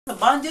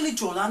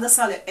Evangelist Yolanda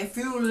Salas. If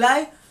you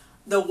like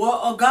the word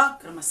of God,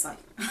 get on my site.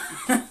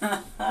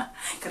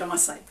 Get on my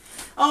site.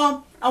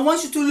 I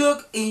want you to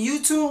look in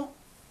YouTube,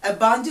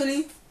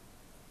 Evangelist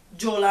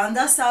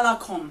Yolanda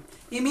Salas.com.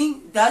 I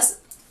mean, that's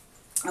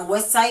a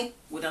website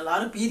with a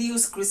lot of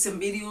videos, Christian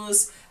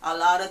videos, a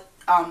lot of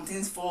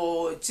things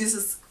for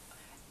Jesus,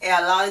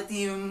 a lot of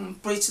them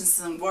preaching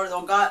some word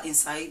of God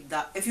inside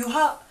that. If you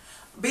have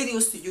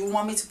videos that you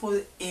want me to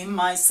put in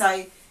my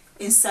site,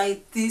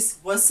 inside this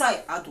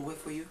website, I'll do it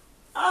for you.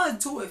 I'll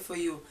do it for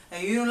you.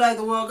 And you don't like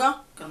the word of God,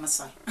 get on my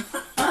site.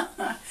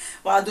 But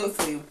I'll do it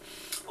for you.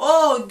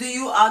 Oh,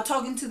 you are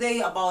talking today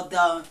about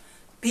the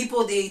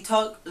people, they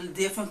talk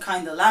different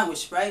kind of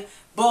language, right?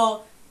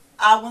 But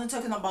I want to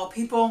talking about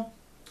people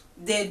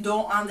they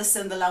don't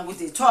understand the language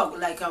they talk.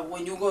 Like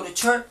when you go to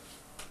church,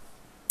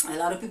 a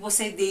lot of people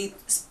say they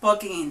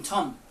speaking in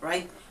tongue,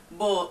 right?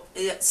 But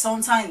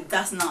sometimes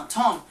that's not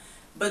tongue,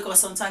 because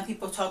sometimes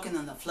people talking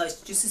in the flesh.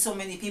 You see so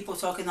many people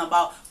talking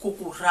about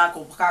kuku,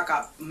 rako,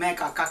 kaka,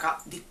 meka,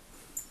 kaka,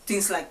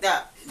 things like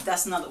that.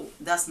 That's not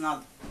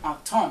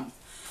tongue.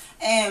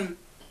 And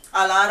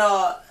a lot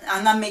of,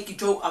 and I make a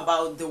joke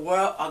about the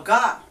word of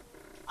God.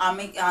 I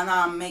make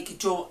a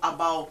joke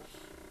about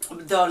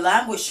the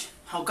language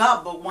of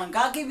God. But when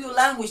God give you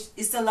language,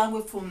 it's the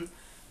language from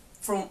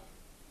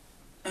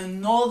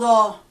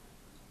another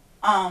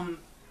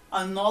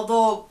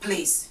another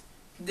place.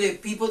 The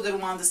people that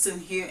don't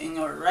understand here in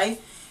earth, right?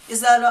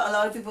 It's that a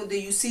lot of people that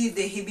you see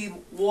that he be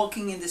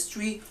walking in the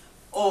street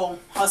or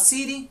her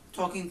city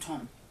talking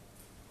tongue.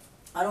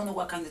 I don't know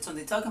what kind of tongue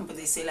they're talking, but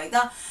they say like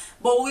that.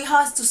 But we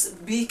have to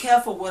be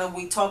careful what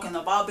we talking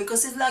about,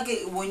 because it's like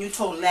when you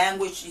talk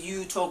language,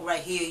 you talk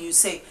right here, you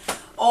say,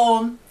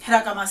 and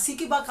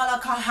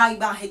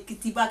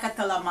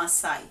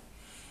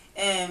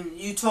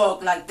you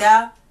talk like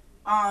that.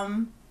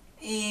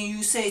 And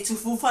you say to you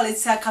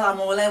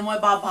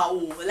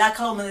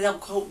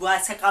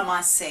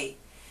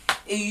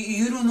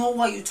don't know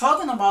what you're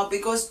talking about,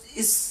 because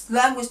it's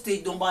language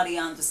that nobody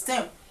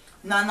understand.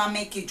 Now I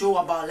make a joke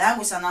about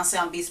language, and I say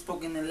I'm be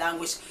spoken in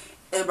language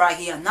right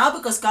here now,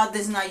 because God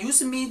is not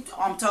using me.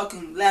 I'm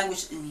talking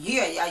language in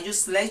here. I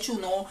just let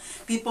you know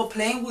people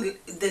playing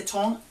with the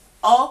tongue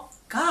of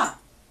God.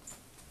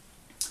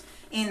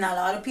 And a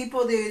lot of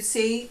people, they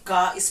say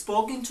God is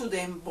speaking to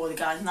them, but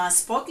God is not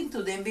speaking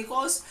to them,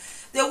 because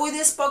the way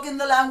they spoken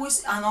the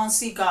language, I don't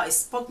see God is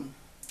speaking.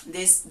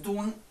 They're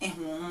doing in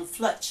own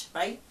flesh,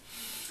 right?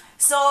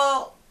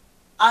 So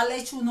I'll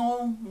let you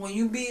know, when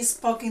you be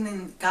speaking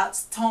in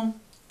God's tongue,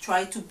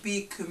 try to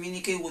be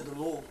communicate with the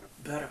Lord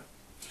better.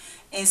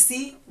 And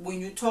see, when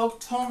you talk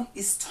tongue,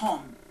 is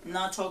tongue,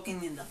 not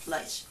talking in the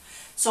flesh.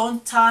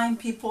 Sometimes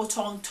people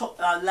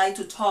like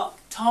to talk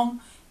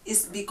tongue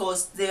is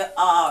because they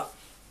are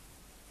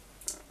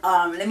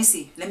let me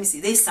see,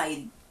 they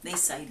citing.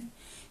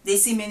 They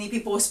see many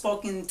people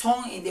speaking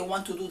tongue and they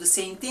want to do the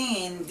same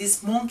thing, and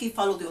this monkey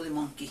follow the other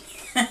monkey.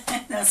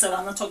 So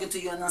I'm not talking to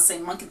you, I'm not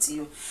saying monkey to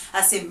you.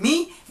 I say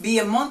me be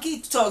a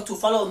monkey to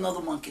follow another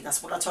monkey.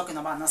 That's what I'm talking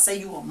about. And I say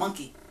you a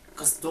monkey,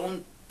 because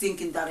don't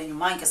thinking that in your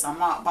mind, because I'm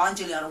not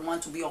evangelist. I don't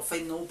want to be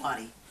offend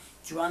nobody.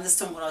 Do you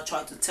understand what I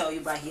try to tell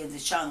you right here in the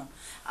channel?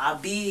 I'll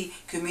be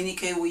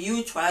communicate with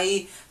you,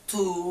 try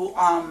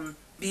to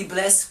be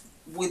blessed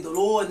with the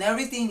Lord and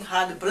everything,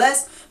 highly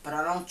blessed, but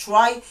I don't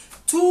try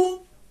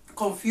to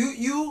confuse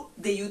you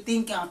that you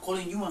think I'm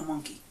calling you a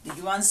monkey. Do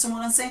you understand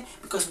what I'm saying?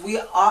 Because we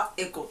are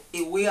equal.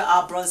 We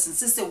are brothers and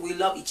sisters. We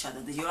love each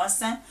other. Do you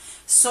understand?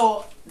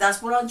 So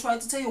that's what I'm trying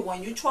to tell you.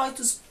 When you try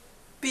to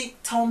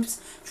speak tongues,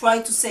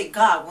 try to say,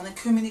 God, I want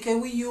to communicate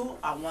with you.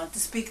 I want to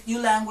speak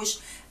your language.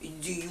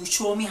 Do you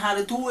show me how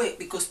to do it?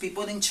 Because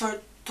people in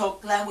church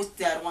talk language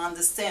that don't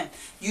understand.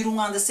 You don't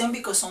understand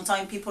because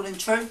sometimes people in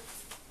church,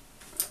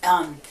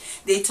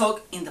 they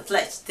talk in the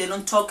flesh. They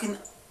don't talk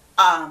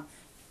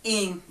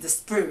in the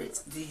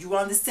spirit. Do you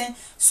understand?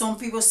 Some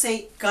people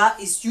say God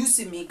is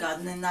using me,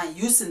 God is not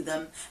using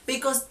them,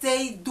 because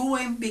they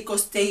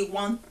because they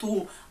want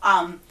to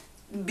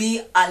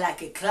be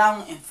like a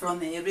clown in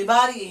front of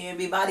everybody, and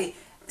everybody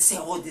say,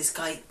 oh, this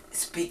guy is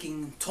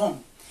speaking in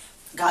tongue.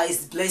 God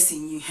is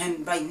blessing you,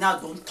 him right now,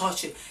 don't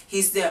touch it.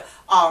 He's the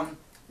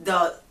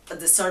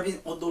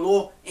servant of the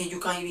Lord, and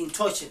you can't even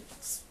touch it.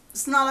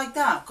 It's not like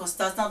that, because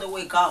that's not the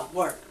way God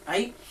works,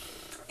 right?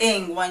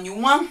 And when you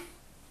want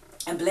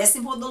a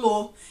blessing for the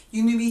Lord,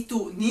 you need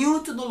to be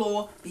new to the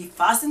Lord, be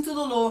fasting to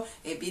the Lord,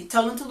 and be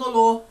telling to the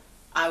Lord,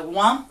 I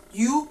want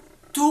you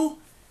to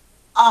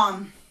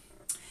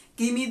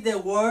give me the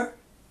word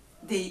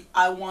that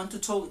I want to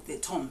talk the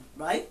tongue,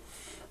 right?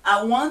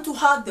 I want to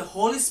have the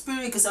Holy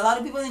Spirit, because a lot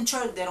of people in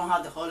church, they don't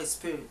have the Holy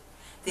Spirit.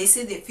 They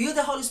say they feel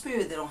the Holy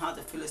Spirit, they don't have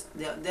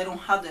they don't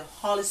have the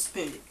Holy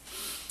Spirit,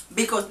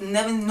 because they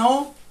never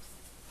know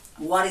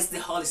what is the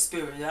Holy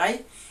Spirit,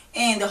 right?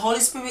 And the Holy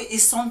Spirit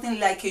is something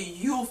like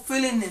you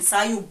feeling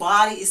inside your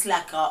body. It's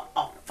like a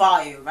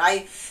fire,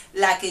 right?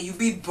 Like you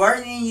be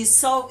burning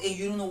yourself and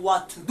you don't know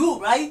what to do,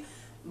 right?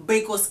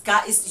 Because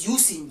God is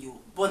using you.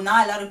 But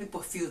now a lot of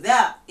people feel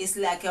that. It's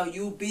like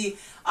you be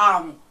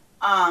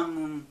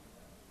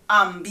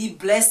be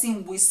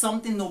blessing with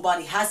something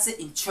nobody has it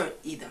in church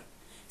either.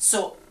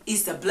 So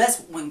it's the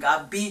blessed when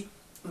God be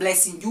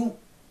blessing you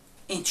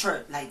in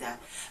church like that.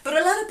 But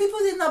a lot of people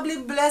did not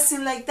believe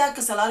blessing like that,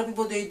 because a lot of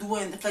people they do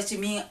it in the flesh.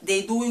 Mean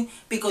they doing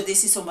because they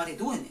see somebody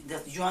doing it.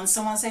 That you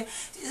understand what I'm saying?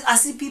 I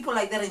see people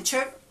like that in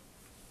church,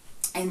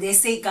 and they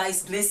say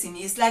God's blessing.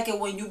 It's like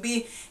when you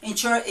be in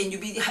church and you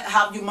be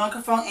have your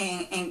microphone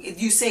and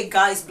you say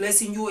God's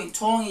blessing you in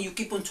tongue, and you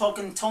keep on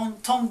talking tongue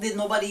that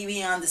nobody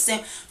even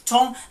understand,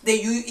 tongue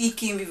that you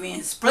can't even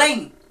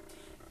explain.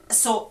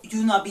 So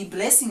you not be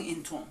blessing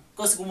in tongue,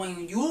 because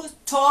when you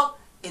talk,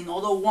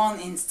 another one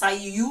inside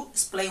you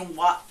explain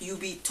what you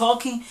be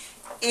talking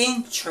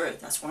in church.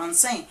 That's what I'm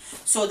saying.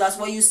 So that's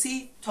why you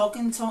see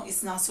talking tongue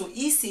is not so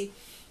easy.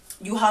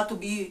 You have to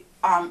be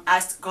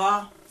ask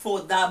God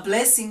for that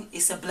blessing.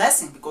 It's a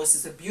blessing, because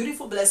it's a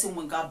beautiful blessing.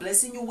 When God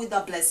blessing you with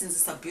that blessing,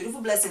 it's a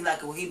beautiful blessing.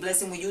 Like when He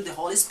blessing with you, the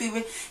Holy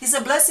Spirit, it's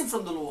a blessing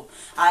from the Lord.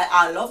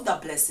 I love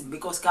that blessing,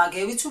 because God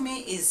gave it to me.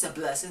 It's a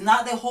blessing.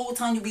 Not the whole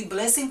time you be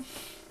blessing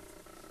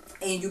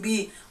and you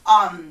be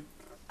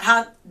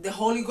had the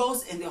Holy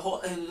Ghost, and the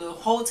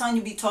whole time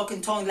you be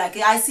talking tongue. Like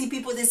I see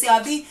people, they say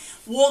I be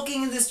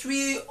walking in the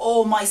street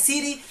or my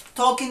city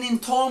talking in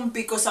tongue,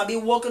 because I be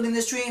walking in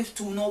the street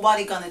to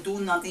nobody gonna do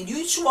nothing.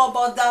 You sure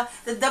about that?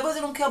 The devil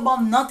don't care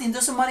about nothing.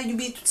 Doesn't matter you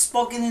be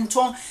spoken in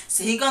tongue.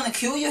 So he gonna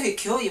kill you, he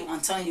kill you. I'm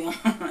telling you.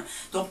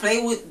 Don't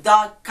play with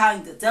that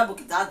kind of devil.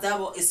 That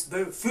devil is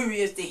very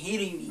furious that he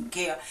don't even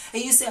care.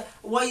 And you say,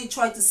 what you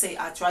try to say?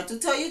 I try to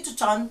tell you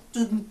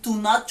to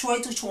not try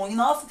to showing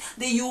off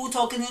that you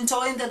talking in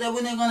tongue, that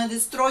devil ain't gonna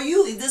destroy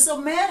you. It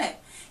doesn't matter.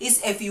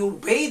 It's if you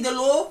obey the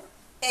law,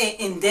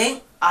 and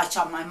then I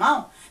shut my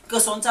mouth.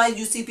 Because sometimes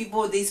you see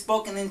people, they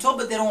spoken in tongue,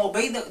 but they don't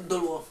obey the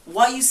law.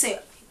 Why you say,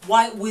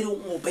 why we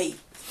don't obey?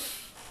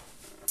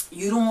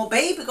 You don't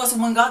obey because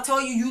when God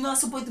told you, you're not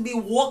supposed to be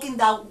walking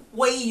that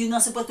way, you're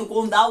not supposed to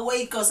go that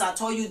way, because I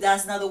told you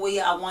that's not the way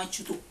I want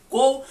you to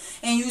go.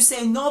 And you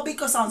say, no,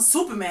 because I'm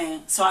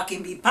Superman, so I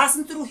can be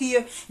passing through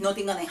here,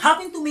 nothing gonna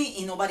happen to me,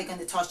 and nobody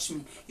gonna touch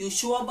me. You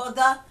sure about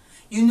that?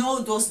 You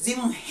know those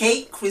demons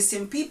hate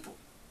Christian people.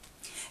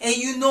 And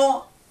you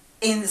know,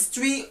 in the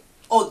street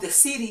or the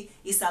city,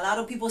 is a lot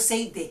of people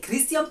say the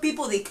Christian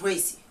people, they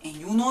crazy. And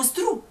you know it's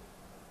true.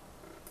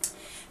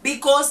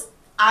 Because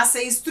I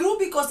say it's true,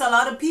 because a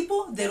lot of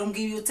people, they don't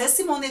give you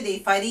testimony. They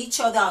fight each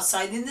other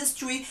outside in the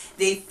street.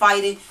 They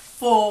fighting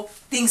for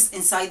things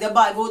inside the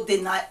Bible.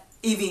 They're not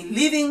even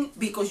living,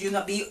 because you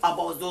not be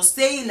about those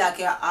things.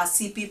 Like I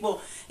see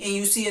people, and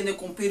you see in the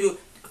computer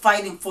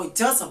fighting for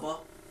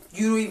Jezebel.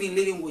 You don't even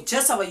living with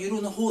Jezebel. You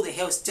don't know who the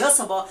hell is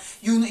Jezebel.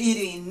 You don't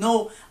even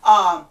know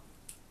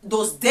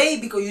those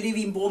days, because you didn't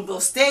even born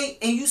those days.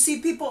 And you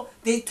see people,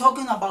 they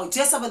talking about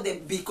Jezebel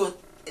because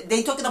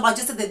they talking about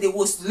Jezebel that they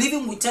was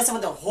living with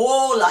Jezebel the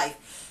whole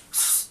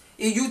life.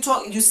 And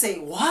you say,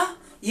 what?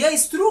 Yeah,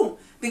 it's true.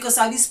 Because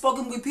I've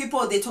spoken with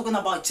people, they talking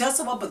about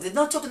Jezebel, but they're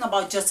not talking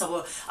about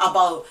Jezebel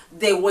about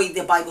the way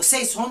the Bible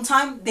says.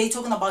 Sometimes they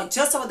talking about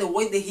Jezebel the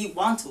way that he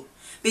want to.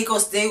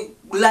 Because they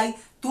like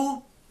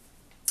to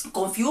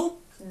confuse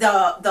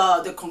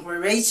the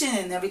congregation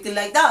and everything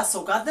like that.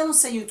 So God doesn't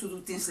say you to do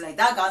things like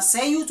that. God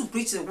say you to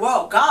preach the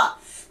word of God.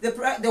 The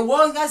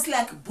word of God is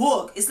like a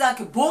book. It's like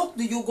a book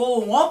that you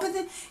go and open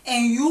it,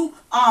 and you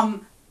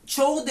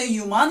show the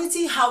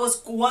humanity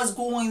what's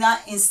going on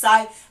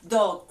inside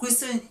the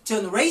Christian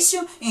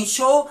generation, and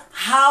show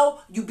how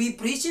you be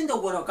preaching the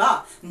word of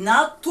God,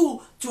 not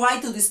to try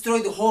to destroy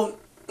the whole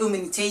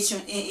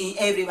humanization in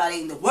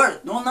everybody in the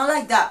world. No, not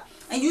like that.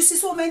 And you see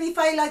so many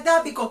fight like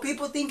that, because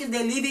people thinking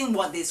they're living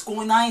what is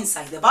going on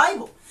inside the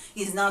Bible.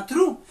 It's not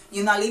true.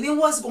 You're not living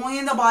what's going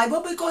in the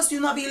Bible, because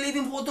you're not be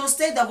living for those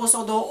days. That was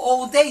all the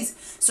old days.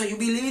 So you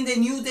be living the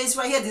new days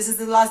right here. This is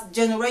the last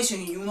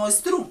generation, and you know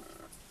it's true.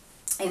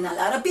 And a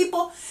lot of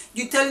people,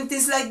 you telling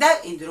things like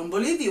that, and they don't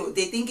believe you.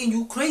 They thinking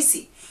you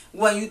crazy.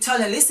 When you tell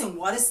them, listen,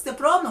 what is the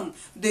problem?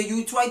 That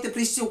you try to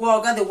preach the word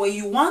of God the way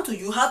you want to.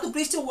 You have to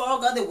preach the word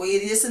of God the way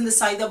it is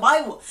inside the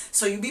Bible.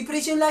 So you be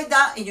preaching like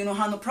that, and you don't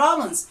have no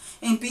problems.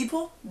 And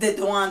people, they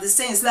don't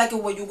understand. It's like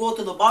when you go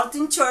to the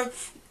Barton church,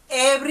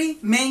 every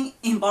man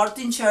in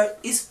Barton church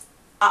is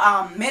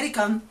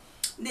American.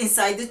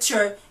 Inside the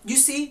church, you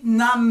see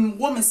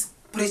non-women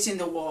preaching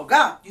the word of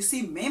God. You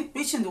see men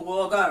preaching the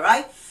word of God,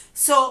 right?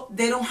 So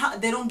they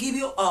don't give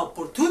you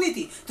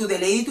opportunity to the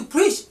lady to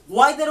preach.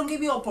 Why they don't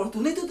give you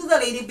opportunity to the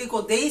lady?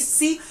 Because they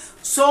see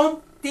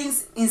some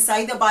things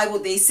inside the Bible.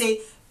 They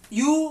say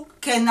you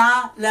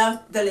cannot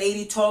let the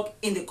lady talk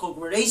in the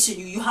congregation.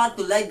 You have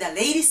to let the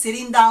lady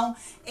sitting down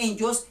and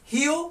just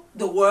hear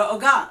the word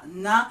of God,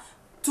 not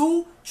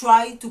to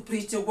try to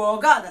preach the word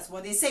of God. That's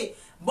what they say.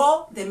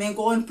 But the men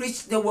go and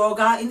preach the word of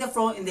God in the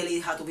front, and the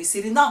lady have to be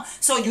sitting down.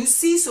 So you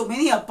see so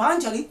many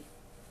evangelists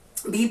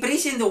be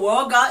preaching the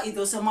word of God. It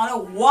doesn't matter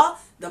what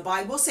the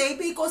Bible say,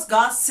 because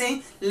God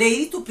sent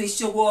lady to preach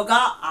the word of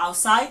God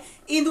outside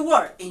in the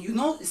world. And you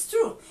know it's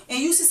true. And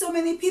you see so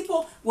many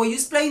people, when you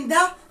explain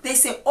that, they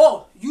say,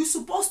 oh, you're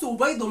supposed to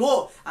obey the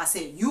law. I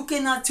say, you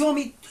cannot tell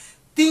me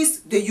things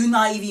that you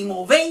not even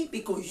obey,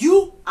 because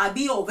I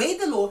be obey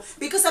the Lord,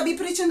 because I be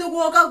preaching the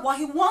word of God what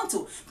he want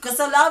to. Because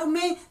a lot of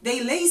men,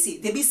 they lazy,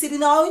 they be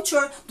sitting out in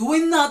church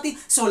doing nothing.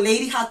 So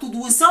lady have to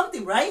do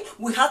something, right?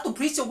 We have to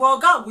preach the word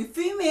of God. We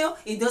female,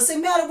 it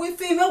doesn't matter, we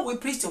female, we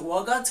preach the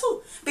word of God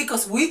too,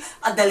 because we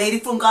are the lady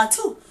from God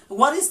too.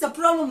 What is the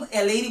problem?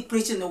 A lady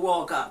preaching the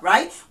word of God,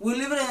 right? We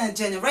live in a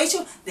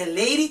generation the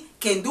lady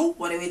can do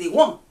whatever they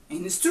want,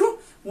 and it's true.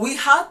 We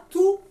have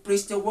to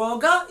preach the word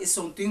of God. It's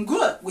something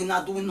good. We're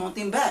not doing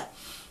nothing bad.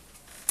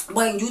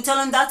 When you tell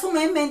them that to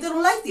men, they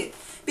don't like it,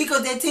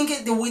 because they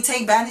think that we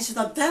take advantage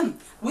of them.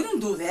 We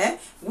don't do that.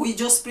 We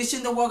just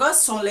preaching the word of God.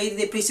 Some lady,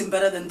 they preaching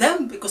better than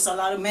them, because a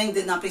lot of men,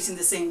 they're not preaching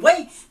the same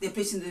way. They're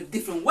preaching the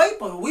different way,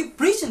 but we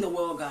preaching the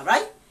word of God,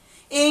 right?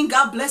 And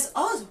God bless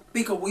us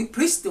because we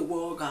preach the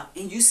word of God.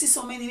 And you see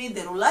so many men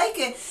that don't like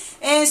it.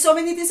 And so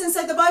many things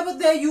inside the Bible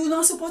that you're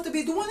not supposed to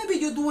be doing it, but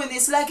you're doing it.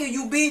 It's like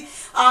you be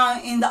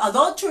in the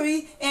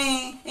adultery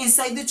and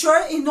inside the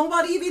church and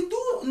nobody even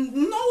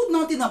know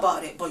nothing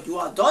about it. But you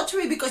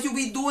adultery because you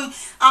be doing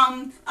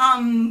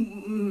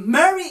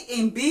marry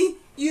and be,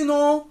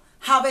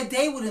 have a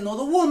date with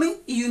another woman.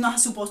 You're not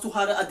supposed to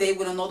have a date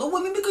with another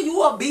woman because you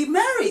are be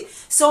married.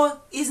 So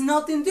it's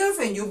nothing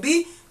different. You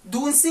be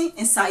doing things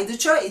inside the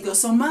church. It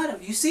doesn't matter.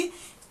 You see,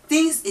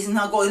 things is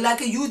not going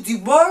like you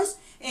divorce,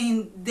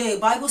 and the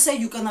Bible says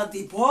you cannot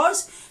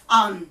divorce.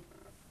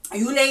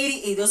 You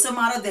lady, it doesn't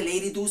matter. The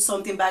lady do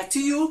something back to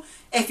you.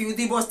 If you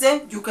divorce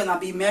them, you cannot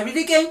be married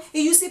again.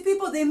 And you see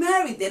people, they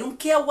married. They don't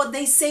care what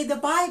they say the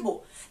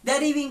Bible. They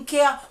don't even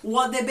care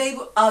what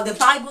the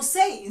Bible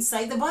say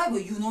inside the Bible.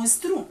 It's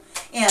true.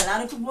 And a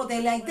lot of people,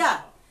 they like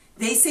that.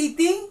 They say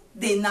things,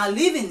 they're not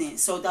living it.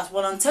 So that's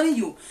what I'm telling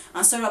you.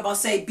 I'm sorry about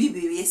saying Bible.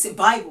 It's a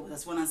Bible.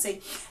 That's what I'm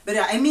saying. But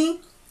I mean,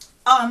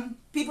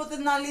 people that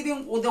are not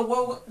living with the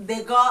word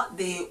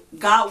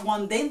God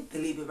want them to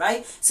live it,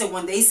 right? So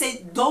when they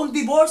say don't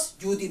divorce,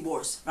 you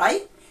divorce,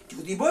 right?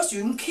 You divorce,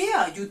 you don't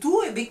care. You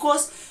do it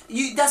because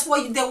that's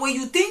why the way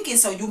you thinking.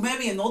 So you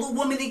marry another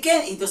woman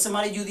again, it doesn't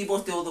matter, you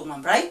divorce the other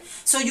one, right?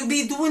 So you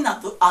be doing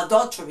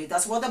adultery.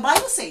 That's what the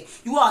Bible say.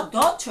 You are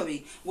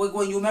adultery.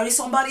 When you marry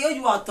somebody else,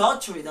 you are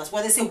adultery. That's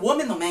why they say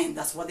woman or man.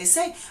 That's what they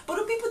say. But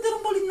the people, they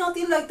don't believe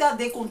nothing like that.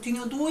 They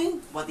continue doing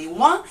what they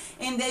want,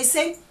 and they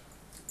say,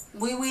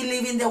 we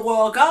live in the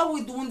world of God.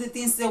 We're doing the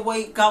things the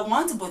way God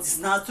wants, but it's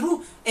not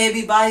true.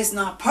 Everybody's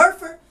not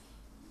perfect.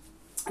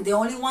 The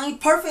only one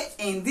perfect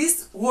in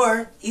this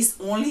world is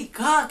only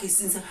God,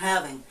 is in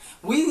heaven.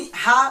 We make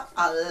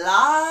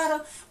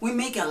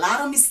a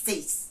lot of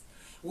mistakes.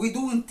 We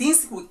doing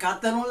things with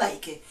God that don't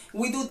like it.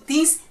 We do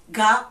things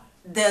God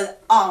that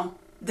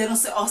they don't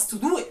say us to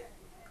do it.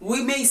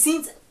 We may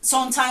think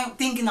sometimes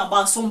thinking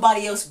about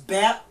somebody else's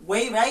bad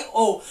way, right?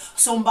 Or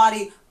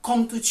somebody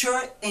come to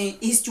church and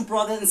is your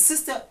brother and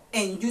sister,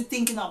 and you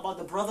thinking about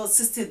the brother or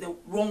sister the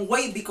wrong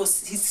way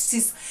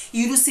because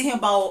you don't see him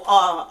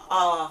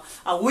about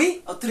a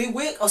week or 3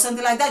 weeks or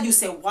something like that. You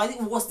say, why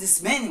was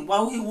this man?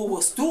 What he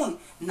was doing?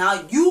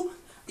 Now you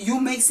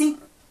make him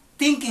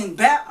thinking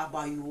bad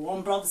about your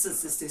own brothers and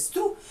sisters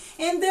too.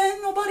 And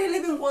then nobody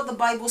living what the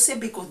Bible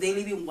said because they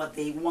live in what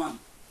they want.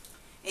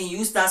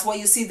 And that's why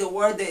you see the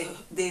word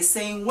the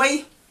same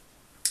way.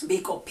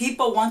 Because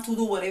people want to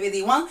do whatever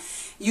they want.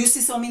 You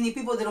see so many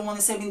people, they don't want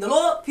to serve in the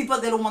Lord. People,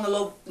 they don't want to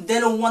love, they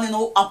don't want to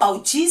know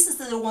about Jesus.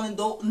 They don't want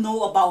to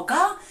know about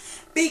God.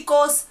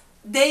 Because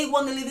they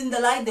want to live in the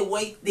life the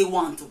way they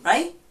want to,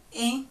 right?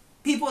 And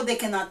people,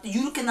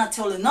 you cannot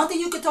tell them nothing.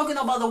 You can talking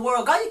about the word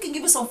of God. You can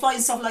give them some fire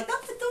and stuff like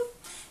that.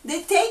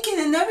 They're taking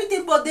and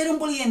everything, but they don't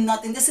believe in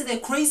nothing. They say they're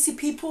crazy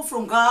people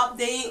from God.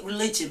 They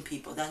religion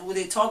people. That's what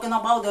they're talking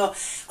about. The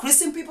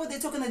Christian people, they're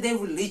talking about their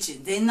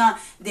religion. They're not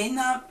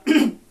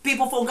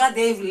people from God.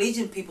 They're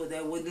religion people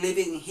that were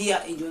living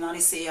here in the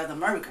United States of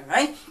America,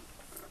 right?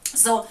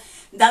 So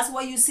that's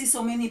why you see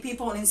so many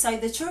people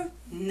inside the church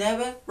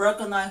never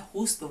recognize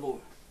who's the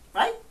Lord,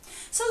 right?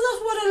 So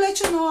that's what I let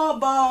you know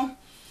about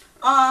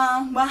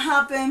what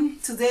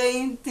happened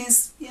today.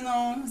 Things,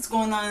 it's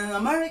going on in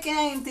America,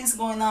 and things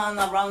going on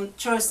around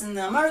church in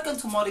America.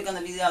 Tomorrow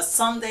gonna be a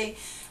Sunday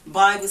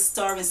Bible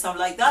story and stuff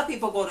like that.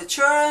 People go to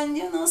church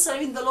and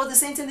serving the Lord, the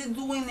same thing they're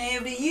doing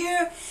every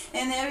year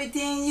and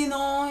everything,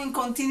 and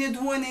continue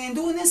doing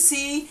it.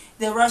 See,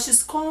 the rush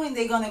is coming,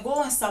 they're gonna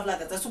go and stuff like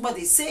that. That's what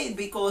they say,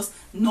 because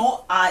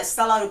still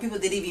a lot of people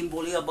didn't even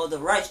believe about the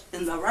rush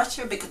and the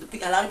rapture, because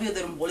a lot of people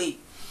don't believe.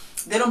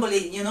 They don't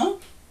believe,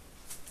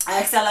 I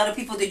ask a lot of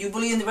people, that you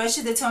believe in the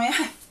rapture? They tell me,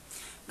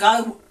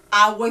 God,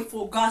 I wait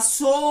for God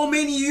so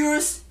many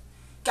years.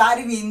 God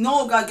even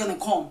know God gonna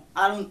come.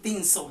 I don't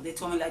think so. They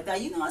told me like that.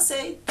 I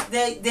say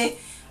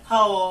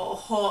how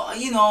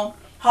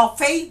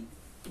faith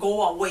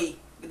go away.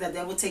 That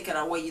they will take it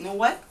away. You know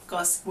what?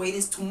 Because waiting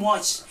is too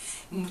much.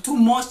 Too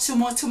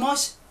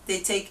much.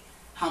 They take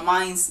our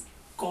minds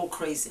go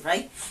crazy,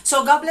 right?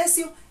 So God bless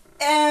you.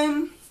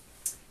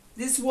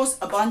 This was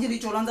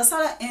Evangelist Yolanda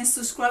Salas, and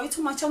subscribe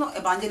to my channel,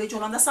 Evangelist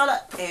Yolanda Salas.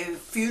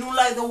 If you don't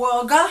like the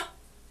word of God,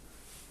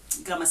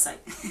 get my side.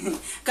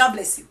 God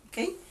bless you,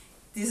 okay?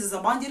 This is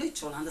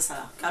Evangelist Yolanda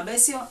Salas. God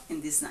bless you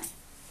in this night.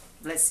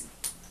 Bless you.